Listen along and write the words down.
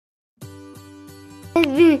With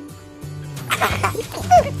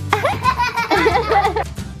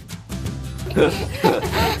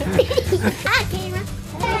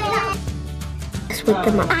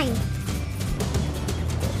the mom.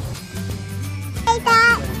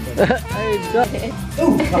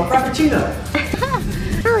 Ooh, a frappuccino.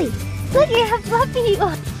 Ollie, look at how fluffy you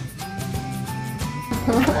are.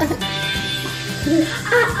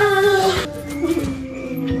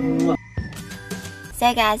 So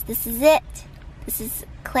guys, this is it. This is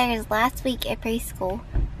Claire's last week at preschool.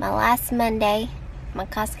 My last Monday, my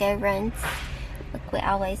Costco runs, like we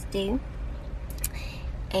always do.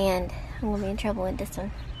 And I'm gonna be in trouble with this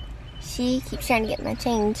one. She keeps trying to get my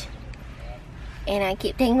change, and I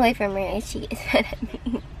keep taking away from her, and she gets mad at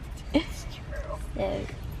me. So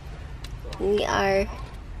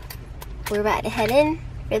we're about to head in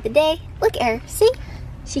for the day. Look at her, see?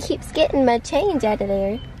 She keeps getting my change out of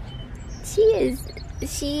there.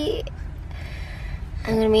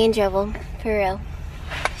 I'm gonna be in trouble, for real.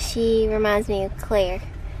 She reminds me of Claire,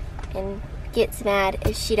 and gets mad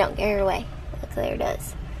if she don't get her way, like Claire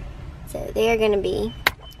does. So they are gonna be,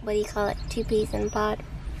 what do you call it, 2 peas in a pod.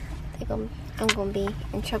 I'm gonna be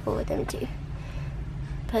in trouble with them too.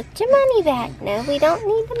 Put your money back. No, we don't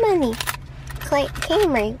need the money.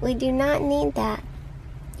 Camry, we do not need that.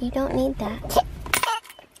 You don't need that.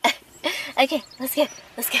 Okay, let's go.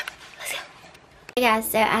 Hey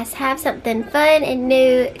guys, so I have something fun and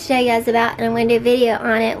new to show you guys about, and I'm going to do a video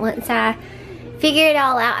on it once I figure it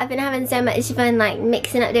all out. I've been having so much fun like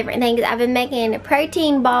mixing up different things. I've been making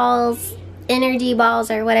protein balls, energy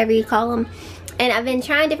balls, or whatever you call them, and I've been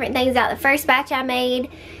trying different things out. The first batch I made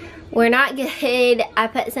were not good. I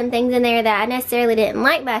put some things in there that I necessarily didn't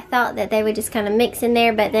like, but I thought that they would just kind of mix in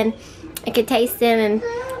there, but then I could taste them and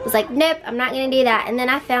was like, nope, I'm not gonna do that. And then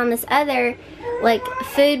I found this other like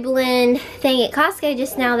food blend thing at Costco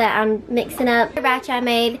just now that I'm mixing up. The batch I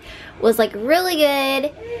made was like really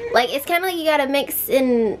good. Like it's kind of like you gotta mix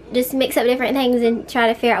up different things and try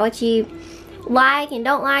to figure out what you like and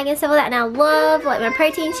don't like and stuff like that. And I love like my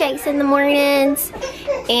protein shakes in the mornings.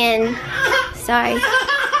 And sorry,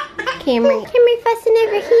 Camry fussing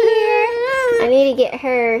over here. I need to get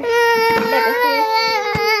her over here.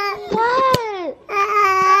 What?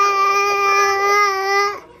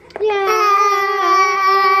 Yeah.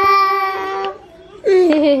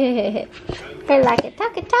 Her like a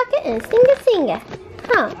talka and singa.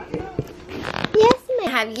 Huh? Yes, ma'am. I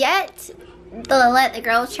have yet to let the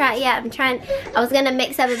girls try it yet. I was gonna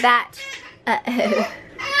mix up a batch. Uh-oh.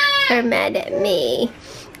 They're mad at me.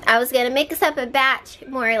 I was gonna mix up a batch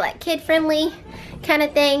more like kid-friendly kind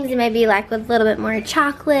of things, and maybe like with a little bit more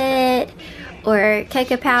chocolate or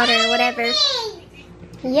cocoa powder or whatever.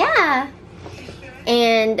 Yeah.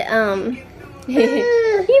 And you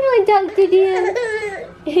want to talk to them?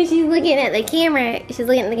 She's looking at the camera. She's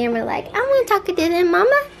looking at the camera like, I want to talk to them,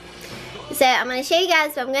 mama. So I'm gonna show you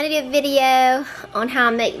guys. So I'm gonna do a video on how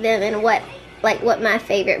I make them and what my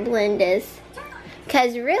favorite blend is.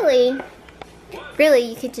 Cause really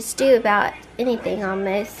you could just do about anything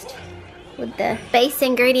almost with the base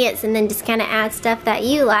ingredients, and then just kind of add stuff that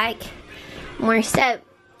you like more. So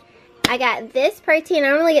I got this protein. I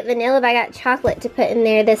normally get vanilla, but I got chocolate to put in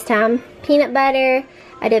there this time. Peanut butter.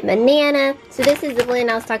 I did banana. So this is the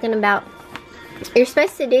blend I was talking about. You're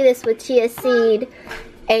supposed to do this with chia seed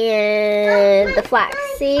and the flax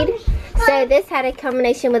seed. So this had a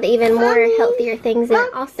combination with even more healthier things in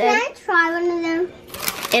it also. Can I try one of them?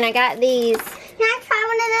 And I got these. Can I try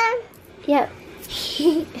one of them? Yep.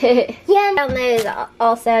 Yeah. On those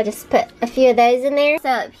also, I just put a few of those in there. So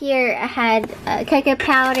up here I had cocoa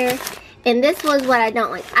powder, and this was what I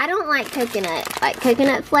don't like. I don't like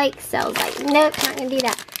coconut flakes. So I was like, nope, not gonna do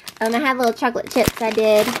that. I had little chocolate chips I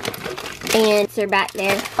did, and they're back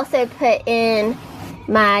there. Also put in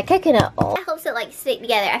my coconut oil. It helps it like stick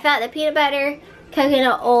together. I felt the peanut butter,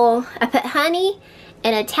 coconut oil. I put honey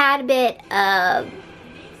and a tad bit of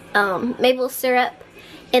maple syrup,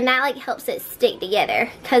 and that like helps it stick together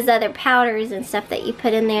because the other powders and stuff that you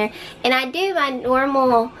put in there. And I do my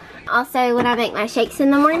normal, also when I make my shakes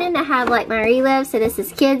in the morning, I have like my relive. So this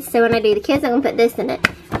is kids, so when I do the kids, I'm gonna put this in it,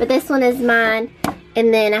 but this one is mine.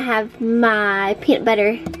 And then I have my peanut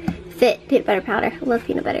butter powder. I love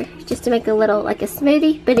peanut butter, just to make a little like a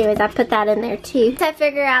smoothie. But anyways, I put that in there too. So I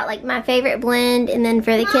figure out like my favorite blend, and then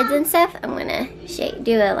for the kids and stuff, I'm gonna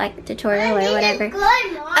do a like tutorial or whatever.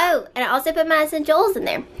 Oh, and I also put my essential oils in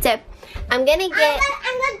there. So I'm gonna get.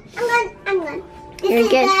 I'm good. You're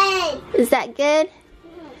good. Is that good?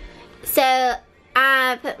 So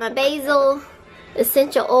I put my basil,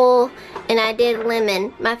 essential oil, and I did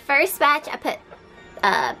lemon. My first batch I put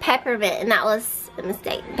peppermint, and that was a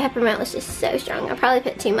mistake. Peppermint was just so strong. I probably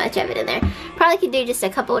put too much of it in there. Probably could do just a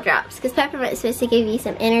couple of drops because peppermint is supposed to give you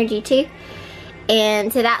some energy too.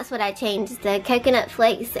 And so that's what I changed. The coconut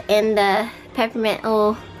flakes and the peppermint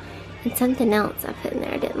oil and something else I put in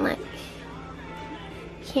there I didn't like.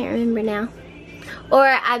 Can't remember now. Or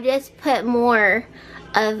I just put more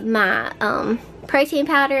of my protein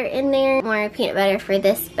powder in there. More peanut butter for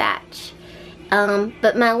this batch.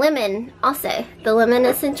 But my lemon also, the lemon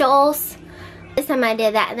essential oils. This time I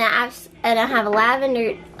did that, and I have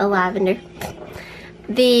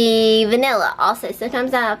the vanilla also.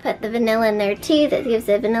 Sometimes I'll put the vanilla in there too. That gives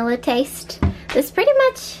a vanilla taste. That's pretty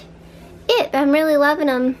much it. I'm really loving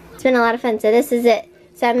them. It's been a lot of fun. So this is it.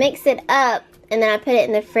 So I mix it up, and then I put it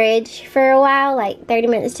in the fridge for a while, like 30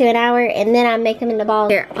 minutes to an hour, and then I make them into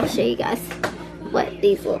balls. Here, I'll show you guys what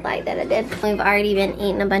these look like that I did. We've already been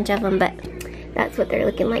eating a bunch of them, but that's what they're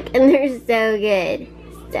looking like, and they're so good.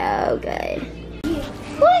 So good.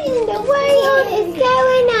 What in the world is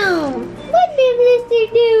going on? What is sister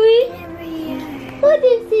doing? What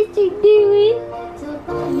is sister doing?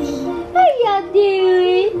 What are y'all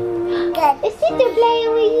doing? Is sister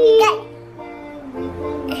playing with you?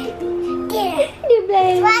 Sister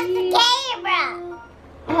playing with you?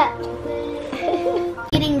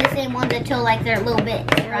 Getting the same ones until like they're a little bit,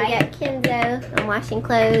 Right. We got Kenzo. I'm washing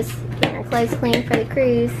clothes, getting our clothes clean for the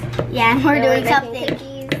cruise. Yeah, and we're doing baking something.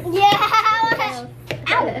 cookies. Yeah.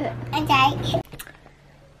 Okay.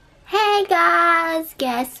 Hey guys,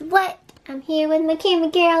 guess what? I'm here with my camera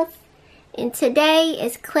girls. And today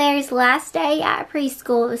is Claire's last day at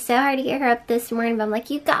preschool. It was so hard to get her up this morning, but I'm like,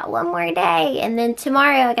 you got one more day. And then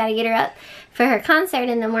tomorrow I gotta get her up for her concert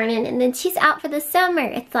in the morning, and then she's out for the summer.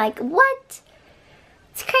 It's like, what?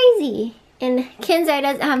 It's crazy. And Kenzo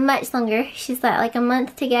doesn't have much longer. She's got like a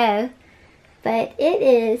month to go. But it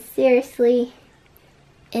is seriously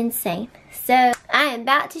insane. So I am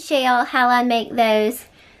about to show y'all how I make those.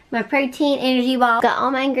 My protein energy ball. Got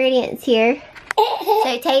all my ingredients here.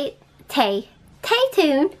 So stay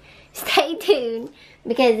tuned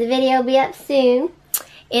because the video will be up soon.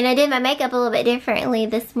 And I did my makeup a little bit differently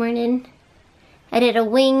this morning. I did a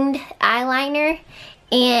winged eyeliner,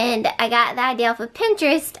 and I got the idea off of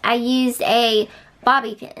Pinterest. I used a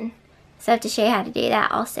bobby pin. So I have to show you how to do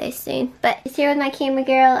that also soon. But she's here with my camera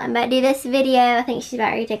girl. I'm about to do this video. I think she's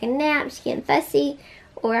about ready to take a nap. She's getting fussy.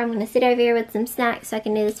 Or I'm going to sit over here with some snacks so I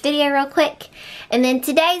can do this video real quick. And then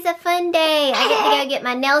today's a fun day. I get to go get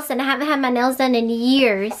my nails done. I haven't had my nails done in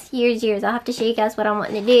years. I'll have to show you guys what I'm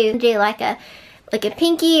wanting to do. Like a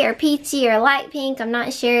pinky or peachy or light pink. I'm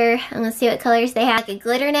not sure. I'm going to see what colors they have. Like a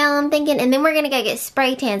glitter nail, I'm thinking. And then we're going to go get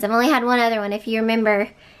spray tans. I've only had one other one, if you remember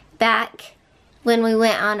back when we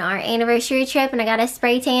went on our anniversary trip and I got a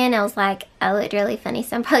spray tan. I was like, I looked really funny.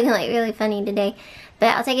 So I'm probably going to look really funny today.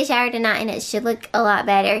 But I'll take a shower tonight and it should look a lot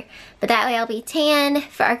better. But that way I'll be tan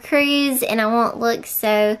for our cruise and I won't look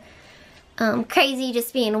so crazy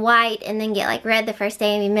just being white and then get like red the first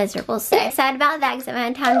day and be miserable. So I'm excited about that because I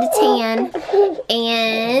haven't had time to tan.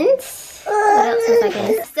 And what else was I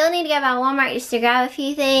going to still need to go by Walmart just to grab a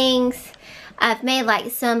few things. I've made like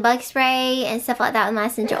some bug spray and stuff like that with my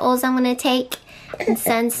essential oils I'm going to take. And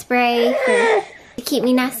sun spray to keep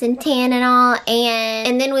me nice and tan and all.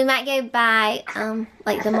 And then we might go by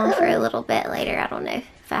like the mall for a little bit later. I don't know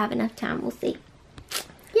if I have enough time. We'll see.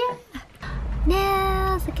 Yeah.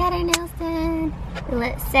 Nails. I got our nails done. It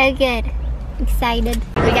looks so good. Excited.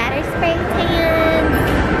 We got our spray tan.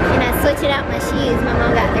 And I switched out my shoes. My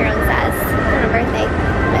mom got their own size for her birthday.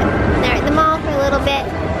 But they're at the mall for a little bit.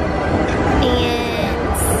 And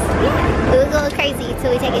yeah, it was a little crazy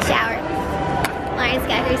until we take a shower. Lauren's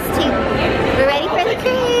got hers too. We're ready for the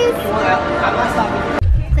cruise.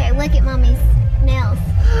 Claire, look at Mommy's nails.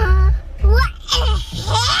 What the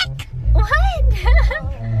heck? What?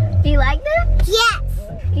 Do you like them? Yes.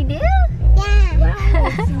 You do? Yeah.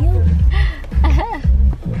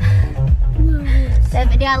 So,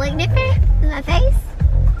 do I look different in my face?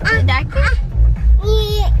 Is it darker?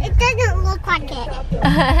 Yeah, it doesn't look like it.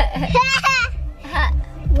 I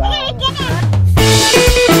gotta get it.